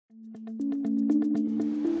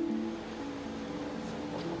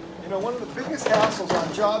know, one of the biggest hassles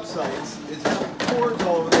on job sites is having cords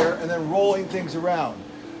all over there and then rolling things around.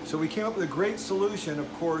 So we came up with a great solution.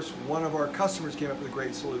 Of course, one of our customers came up with a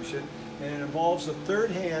great solution, and it involves a third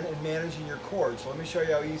hand in managing your cords. So let me show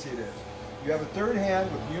you how easy it is. You have a third hand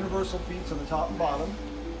with universal feet on the top and bottom.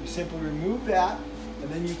 You simply remove that, and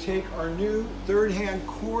then you take our new third hand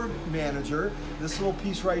cord manager, this little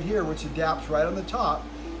piece right here, which adapts right on the top.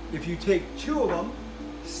 If you take two of them,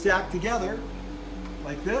 stacked together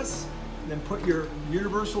like this, and then put your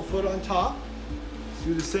universal foot on top,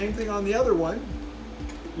 do the same thing on the other one,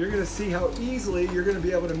 you're going to see how easily you're going to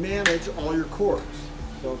be able to manage all your cords.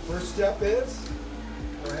 So first step is,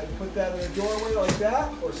 go ahead and put that in a doorway like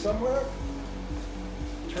that or somewhere.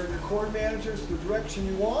 Turn your cord managers the direction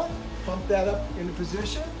you want, pump that up into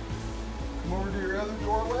position. Come over to your other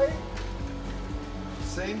doorway,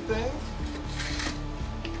 same thing,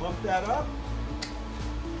 pump that up.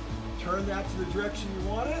 Turn that to the direction you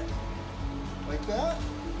want it, like that.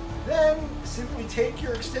 Then simply take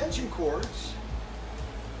your extension cords,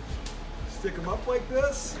 stick them up like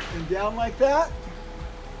this and down like that.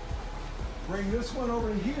 Bring this one over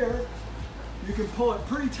to here. You can pull it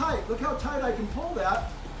pretty tight. Look how tight I can pull that.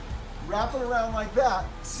 Wrap it around like that.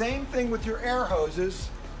 Same thing with your air hoses.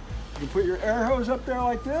 You put your air hose up there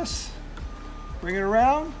like this, bring it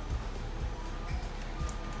around.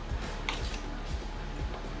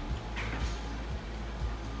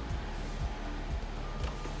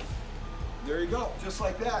 There you go, just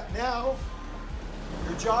like that. Now,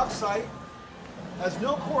 your job site has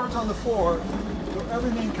no cords on the floor, so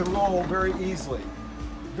everything can roll very easily.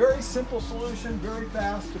 Very simple solution, very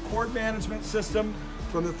fast. The cord management system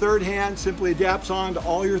from the third hand simply adapts on to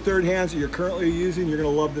all your third hands that you're currently using. You're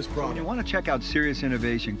going to love this product. When you want to check out serious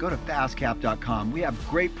innovation, go to FastCap.com. We have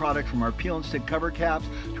great products from our peel and stick cover caps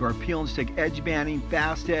to our peel and stick edge banding,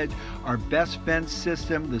 fast edge, our best fence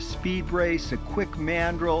system, the speed brace, the quick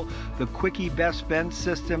mandrel, the quickie best fence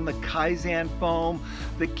system, the Kaizen foam,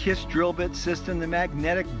 the Kiss drill bit system, the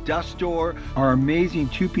magnetic dust door, our amazing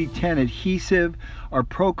 2P10 adhesive, our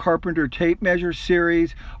Pro Carpenter tape measure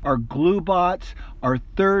series, our glue bots, our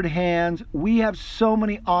third hands. We have so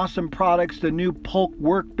many awesome products, the new Polk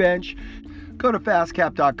workbench. Go to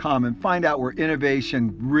fastcap.com and find out where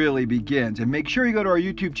innovation really begins. And make sure you go to our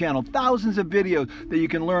YouTube channel, thousands of videos that you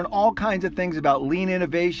can learn all kinds of things about lean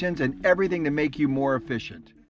innovations and everything to make you more efficient.